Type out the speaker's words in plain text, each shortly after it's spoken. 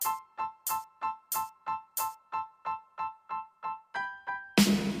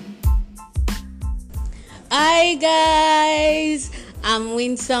Hi guys, I'm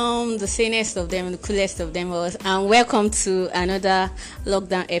Winsome, the sanest of them, the coolest of them all, and welcome to another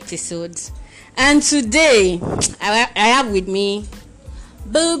lockdown episode. And today, I have with me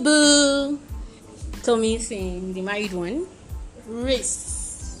Boo Boo, Tommy Singh, the married one.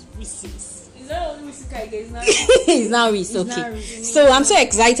 Race. Is that what music I guess now? It's now Reese, okay. So I'm so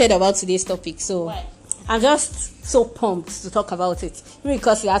excited about today's topic. So Why? I'm just so pumped to talk about it,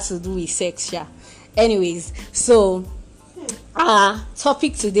 because it has to do with sex, yeah. Anyways, so our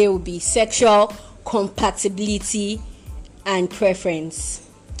topic today will be sexual compatibility and preference.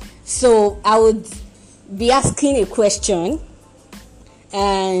 So I would be asking a question,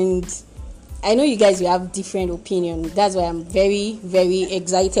 and I know you guys will have different opinion. That's why I'm very, very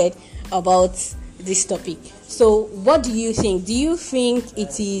excited about this topic. So what do you think? Do you think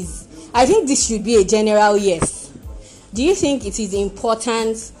it is, I think this should be a general yes. Do you think it is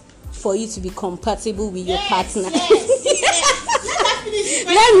important for you to be compatible with your partner? Let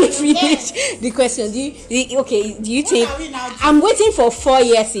me finish the question. Do you think? I'm waiting for 4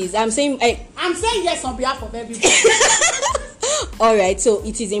 yeses. I'm saying yes on behalf of everybody. All right. So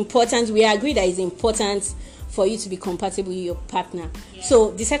it is important. We agree that it's important for you to be compatible with your partner. Yeah.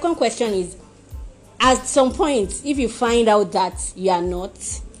 So the second question is: at some point, if you find out that you are not,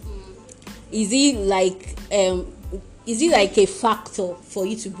 is it like a factor for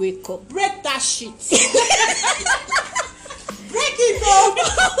you to break up? Break that shit. Break it up.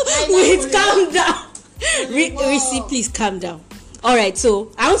 Wait, calm down. Risi, please calm down. All right,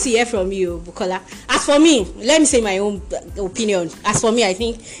 so I want to hear from you, Bukola. As for me, let me say my own opinion. As for me, I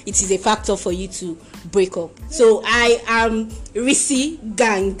think it is a factor for you to break up. So I am Risi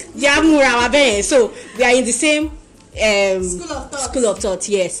gang. So we are in the same school of thought.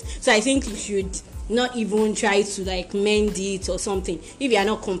 Yes. So I think you should not even try to mend it or something. If you are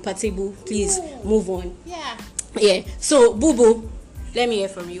not compatible, please move on. Yeah. So Boo Boo, let me hear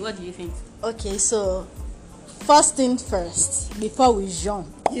from you. What do you think? Okay, so first thing first, before we jump.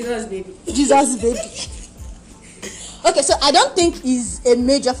 Jesus baby. Okay, so I don't think is a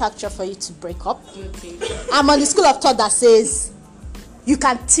major factor for you to break up. Okay. I'm on the school of thought that says you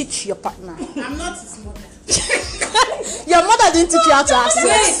can teach your partner. I'm not his mother. Your mother didn't teach you how to have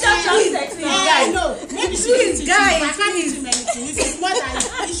sex. Stop sexy, guys. No, Maybe she didn't teach you. I can't teach him anything. It's his mother.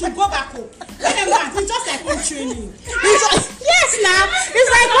 He should go back home. Let him back. It's just like home training. Yes, now it's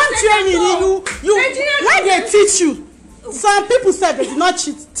like home training. You when they teach you. Some people said they did not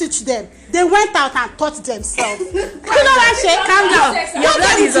teach them. They went out and taught themselves. You know what, Shay? Calm down. Your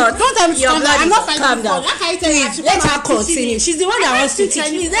blood is hot. Don't tell me to calm down. I'm not fighting. Calm down. Please, let her continue. She's the one that wants to teach.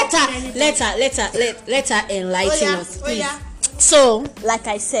 Please, let her enlighten us. Please. So, like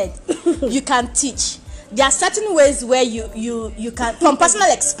I said, you can teach. There are certain ways where you can, from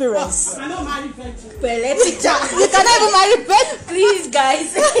personal experience. I know married virgin. You cannot even marry virgin. Please,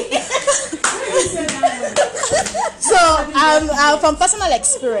 guys. So, from personal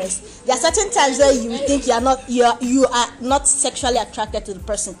experience, there are certain times where you think you are not sexually attracted to the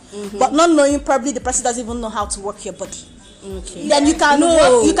person, but not knowing probably the person doesn't even know how to work your body. Okay. Then you can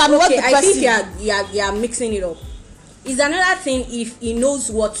work the person. I think you are mixing it up. It's another thing if he knows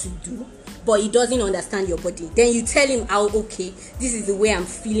what to do, but he doesn't understand your body. Then you tell him how, okay, this is the way I'm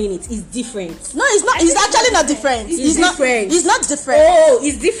feeling it. It's different. No, it's not. It's actually not different. It's different. It's not different. Oh,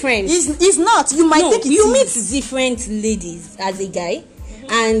 it's different. It's not. You might think you meet different ladies as a guy,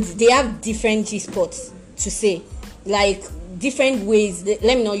 and they have different G-spots to say, like different ways. Let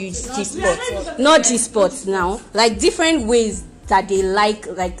me not use G-spots, not G-spots now. Like different ways that they like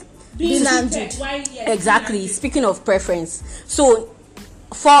being handled. Exactly. Speaking of preference, so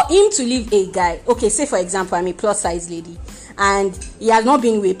for him to leave a guy, okay, say for example, I'm a plus size lady, and he has not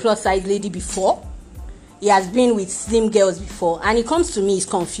been with a plus size lady before. He has been with slim girls before, and he comes to me, he's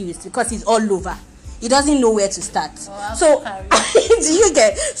confused because he's all over. He doesn't know where to start. So, do you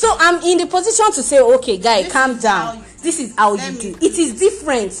get? So I'm in the position to say, okay, guy, calm down. This is how you do. It is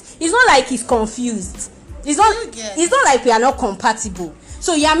different. It's not like he's confused. It's not like we are not compatible.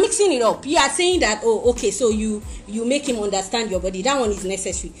 So you are mixing it up. You are saying that, oh, okay, so you make him understand your body. That one is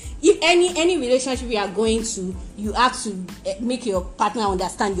necessary. If any relationship you are going to, you have to make your partner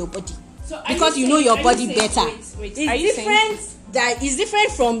understand your body, so because you know your body better. It's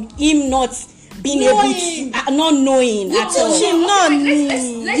different from him not being able to not knowing at all. Teaching. Let me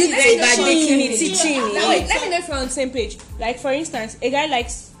know if we're on the same page. Like for instance, a guy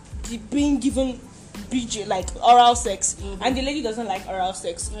likes being given BJ, like oral sex, and the lady doesn't like oral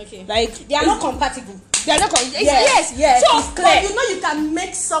sex. Okay. Like they are not compatible. They are not Yes, so it's clear. But you know you can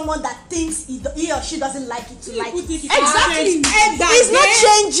make someone that thinks he or she doesn't like it to like it. Exactly. It's not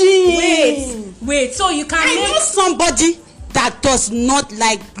changing. Wait. So you can I know somebody that does not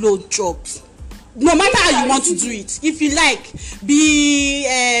like blowjobs. No matter how you want to do it, if you like, be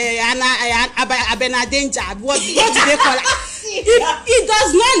danger. What do they call it? If he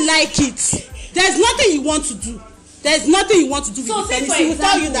does not like it, there's nothing you want to do. There's nothing you want to do with the penis. He will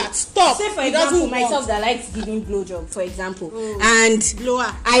tell you that stop. Say for example, myself that likes giving blowjob, for example, and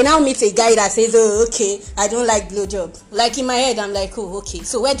I now meet a guy that says, "Oh, okay, I don't like blowjob." Like in my head, I'm like, "Oh, okay.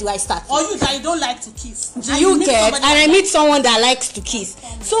 So where do I start?" Or you that you don't like to kiss. Do you get? And I meet someone that likes to kiss.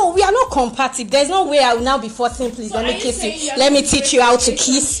 So we are not compatible. There's no way I will now be forcing. Please let me kiss you. Let me teach you how to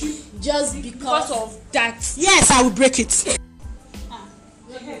kiss. Just because of that. Yes, I will break it.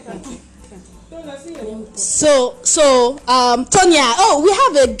 So, Tonya, we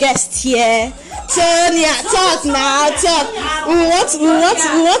have a guest here. Tonya, talk now, talk. We want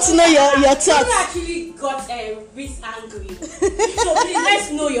to know your thoughts. You actually got Reese angry. So please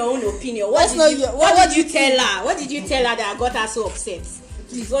let's know your own opinion. What did you tell her? What did you tell her that got her so upset?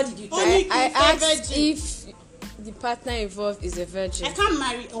 Please, what did you tell her? I asked if the partner involved is a virgin. I can't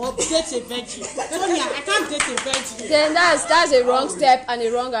marry or date a virgin. Tonya, I can't date a virgin. Then that's a wrong step and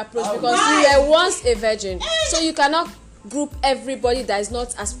a wrong approach because you were once a virgin. So you cannot group everybody that is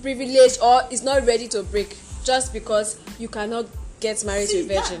not as privileged or is not ready to break just because you cannot get married to a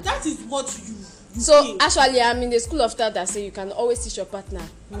virgin. That is what you so think. actually I'm in the school of thought that say you can always teach your partner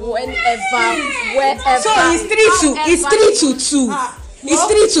wherever. So it's 3-2. It's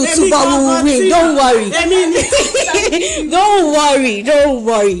 3-2, but we will win. Don't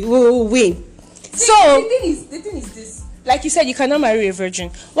worry. We will win. So the thing is this. Like you said, you cannot marry a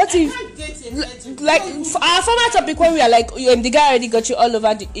virgin. What if, like, our former topic when we are like, the guy already got you all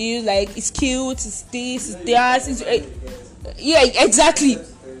over you, like, it's cute, it's this, it's that, yeah, exactly.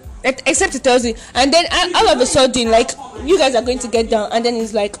 Except it tells you, and then all of a sudden, like, you guys are going to get down, and then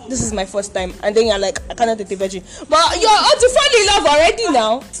it's like, this is my first time, and then you're like, I cannot date a virgin. But you're on to fall in love already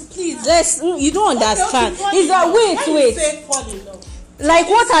now. Please, you don't understand. Is that wait. Like,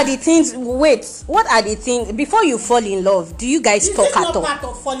 what are the things? What are the things before you fall in love? Do you guys talk at all?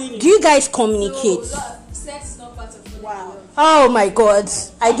 Do you guys communicate? Sex is not part of falling in love. Oh my God,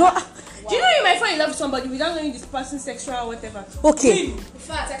 I don't. Do you know you might fall in love with somebody without knowing this person's sexual or whatever? Okay. In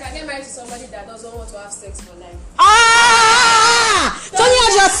fact, I can get married to somebody that doesn't want to have sex for life. Tonya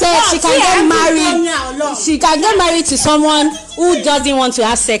just said she can get married. She can get married to someone who doesn't want to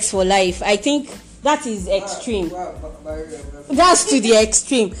have sex for life. I think that is extreme. That's to the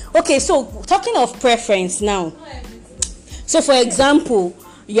extreme. Okay, so talking of preference now. So for example,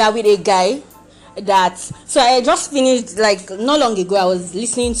 you are with a guy so I just finished, like, not long ago I was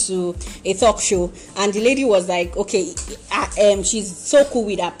listening to a talk show and the lady was like, okay, she's so cool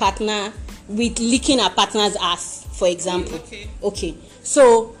with her partner, with licking her partner's ass, for example. Okay.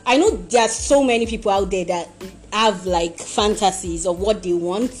 So I know there's so many people out there that have like fantasies of what they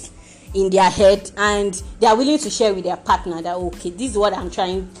want in their head and they are willing to share with their partner that, okay, this is what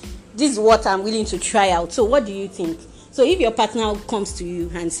I'm willing to try out. So what do you think? So if your partner comes to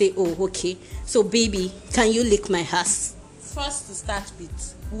you and say, oh, okay, so baby, can you lick my ass? First to start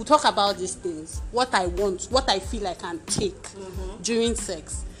with, we'll talk about these things. What I want, what I feel I can take during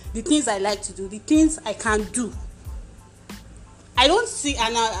sex. The things I like to do, the things I can do. I don't see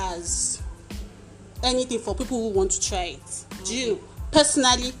anal as anything for people who want to try it. Do you know?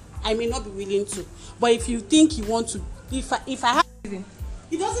 Personally, I may not be willing to. But if you think you want to, if I have...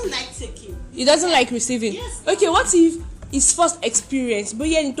 He doesn't like taking. He doesn't like receiving. Yes. Okay, what if his first experience, but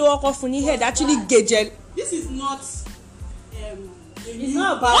yeah, into work off when he had actually gauge? This is not. It's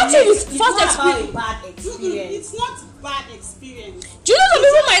not about. What if his it's first not about experience? a bad experience. It's not bad experience. Do you know some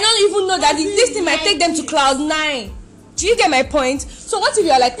people might not even know that this thing might take them to cloud 9? Do you get my point? So what if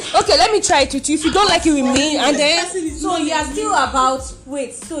you are like, okay, let me try it with you. If you don't like it with me, and then So you are still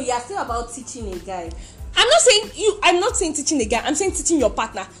about teaching a guy. I'm not saying teaching the guy, I'm saying teaching your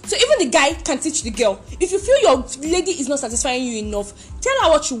partner. So even the guy can teach the girl. If you feel your lady is not satisfying you enough, tell her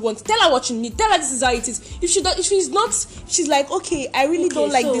what you want, tell her what you need, tell her this is how it is. If she's like, okay, I really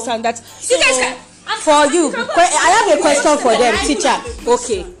don't like this and that. So, you guys can, for you, I have a question for them, teacher.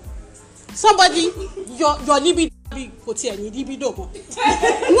 Okay. Somebody, your libido.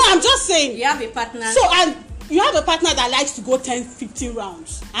 No, I'm just saying. You have a partner. So, and you have a partner that likes to go 10-15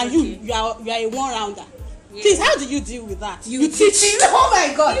 rounds, and you are a one-rounder. Yeah. Please, how do you deal with that? You teach him. Oh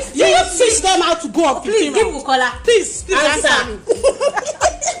my God! You teach them how to go up 15 rounds. Please answer me.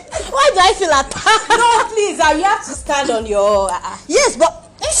 Why do I feel attacked? No, please, you have to stand on your. Yes, but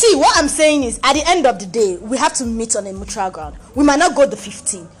See, what I'm saying is, at the end of the day, we have to meet on a mutual ground. We might not go the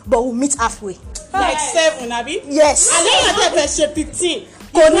 15, but we'll meet halfway. Like 7, Abi? Yes. I don't want to 15.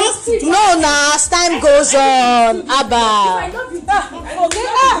 No, as time goes on, Abba.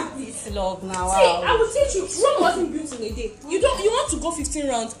 It's love now. See, I will teach you. Rome wasn't built in a day. You want to go 15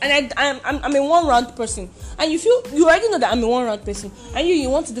 rounds, and I'm a 1 round person, and you already know that I'm a 1 round person, and you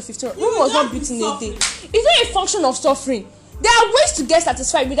want to do 15 rounds. Rome was not built in a day. It's not a function of suffering. There are ways to get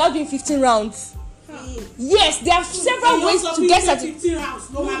satisfied without doing 15 rounds. Yes, there are several ways to get satisfied.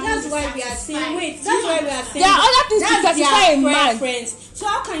 That's why we are saying. That's why we are saying. There are other things to satisfy a man. So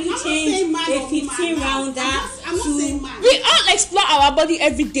how can you change a 15 rounder to? We all explore our body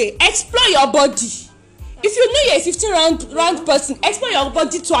every day. Explore your body. If you know you're a 15 round person, explore your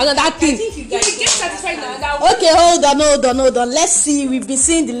body to another thing. You get satisfied in another way. Okay, hold on. Let's see. We've been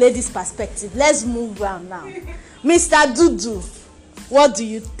seeing the lady's perspective. Let's move on now. Mr. Dudu, what do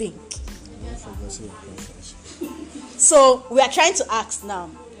you think? So we are trying to ask now,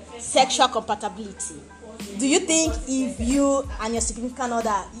 sexual compatibility. Do you think if you and your significant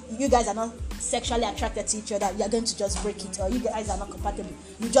other, you guys are not sexually attracted to each other, you are going to just break it, or you guys are not compatible,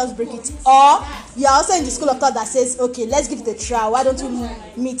 you just break it, or you are also in the school of thought that says, okay, let's give it a try, why don't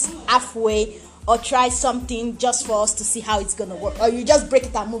we meet halfway or try something just for us to see how it's gonna work, or you just break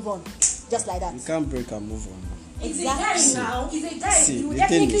it and move on, just like that? You can't break and move on. Exactly. Now, is a guy. See, You the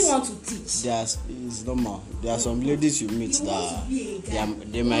definitely thing is, want to teach. It's normal. There are some ladies you meet that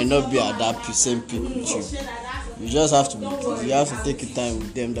they might not be at that same peak with you. You just have to take your time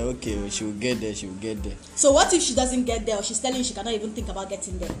with them. That okay, she will get there. So what if she doesn't get there, or she's telling you she cannot even think about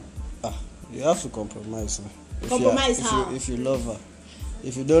getting there? You have to compromise. How? If you love her.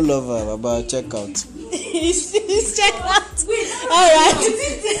 If you don't love her, about check out. He's check out. All right.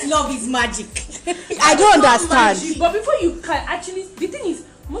 This love is magic. I don't understand. But before you can actually, the thing is,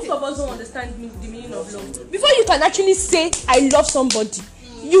 most of us don't understand the meaning of love. Before you can actually say I love somebody,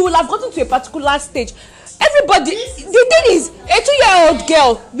 you will have gotten to a particular stage. Everybody, the thing is, a 2-year-old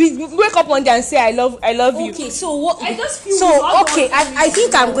girl we wake up one day and say I love you. Okay, so what? I just feel I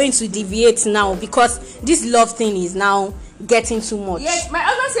think I'm going to deviate now, because this love thing is now getting too much. Yes, my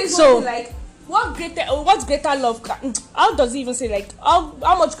husband says something like, what's greater love? How does he even say, like, how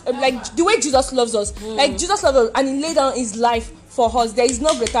much, like the way Jesus loves us, like Jesus loves us and he laid down his life for us. There is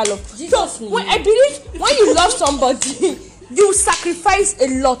no greater love. I believe when you love somebody, you sacrifice a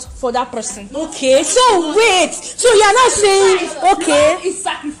lot for that person. Okay, so wait, so you're not saying okay? Love is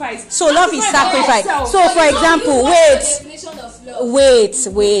sacrifice. So love is sacrifice. So for example,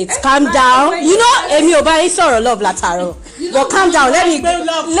 wait, calm down. You know, Emi Obari saw love lataro. But calm down. Let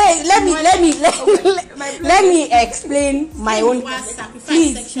me explain my own.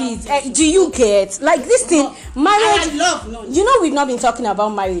 Please. Do you get like this thing? Marriage. You know, we've not been talking about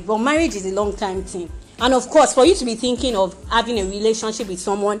marriage, but marriage is a long time thing. And of course, for you to be thinking of having a relationship with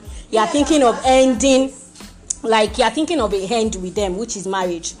someone, you are thinking of ending, like you are thinking of a end with them, which is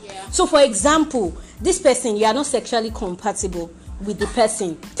marriage. Yeah. So, for example, this person, you are not sexually compatible with the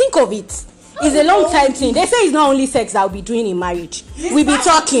person. Think of it. It's a long time thing. They say it's not only sex that we'll be doing in marriage. We'll be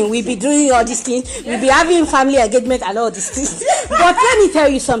talking, we'll be doing all these things, we'll be having family engagement and all these things. But let me tell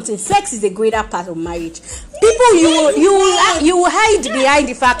you something. Sex is a greater part of marriage. People, you will hide behind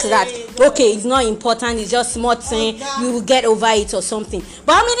the fact that okay, it's not important, it's just small thing, you will get over it or something.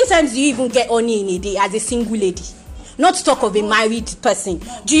 But how many times do you even get honey in a day as a single lady? Not to talk of a married person.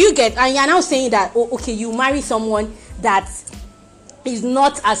 Do you get? And you're now saying that you marry someone that is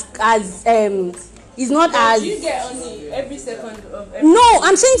not as is not as. You get honey every second of every. No,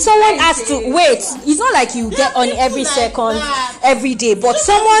 I'm saying someone has to wait. It's not like you get on every second, every day. But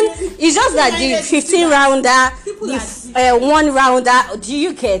someone, it's just that the 15 rounder, the 1 rounder. Do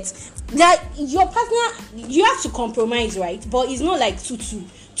you get that your partner? You have to compromise, right? But it's not like 2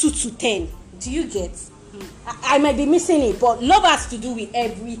 to 10. Do you get? I might be missing it, but love has to do with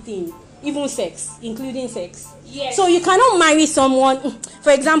everything, even sex, including sex. Yes. So you cannot marry someone,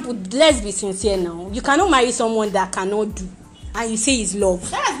 for example, let's be sincere now. You cannot marry someone that cannot do, and you say it's love.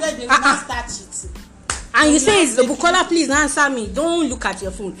 That's where the woman start cheating. And you say it's Bukola, please answer me. Don't look at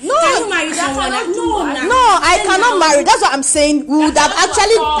your phone. No, can you marry someone that I cannot marry. That's what I'm saying. We would have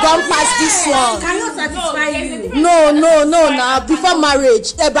actually gone past this one. cannot satisfy you? No. Now before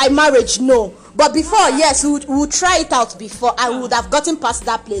marriage, by marriage, no. But before, yes, we would try it out before, and we would have gotten past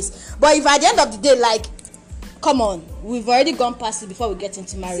that place. But if at the end of the day, like, come on, we've already gone past it before we get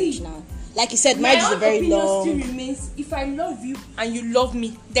into marriage now. Like you said, marriage is a very long. Still remains, if I love you and you love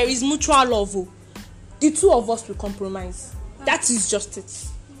me, there is mutual love. The two of us will compromise. That is just it.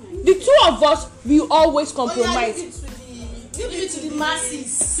 The two of us will always compromise. Give it to the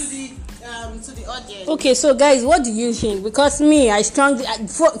masses, to the audience. Okay, so guys, what do you think? Because me, I strongly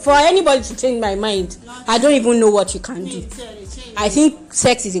for anybody to change my mind, I don't even know what you can do. I think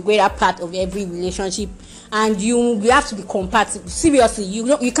sex is a greater part of every relationship, and you have to be compatible. Seriously,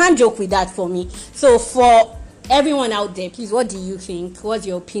 you can't joke with that for me. So for everyone out there, please, what do you think? What's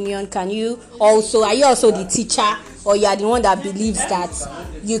your opinion? Are you also the teacher, or you are the one that believes that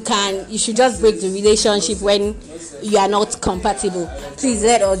you should just break the relationship when you are not compatible? Please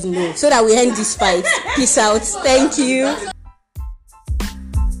let us know so that we end this fight. Peace out. Thank you.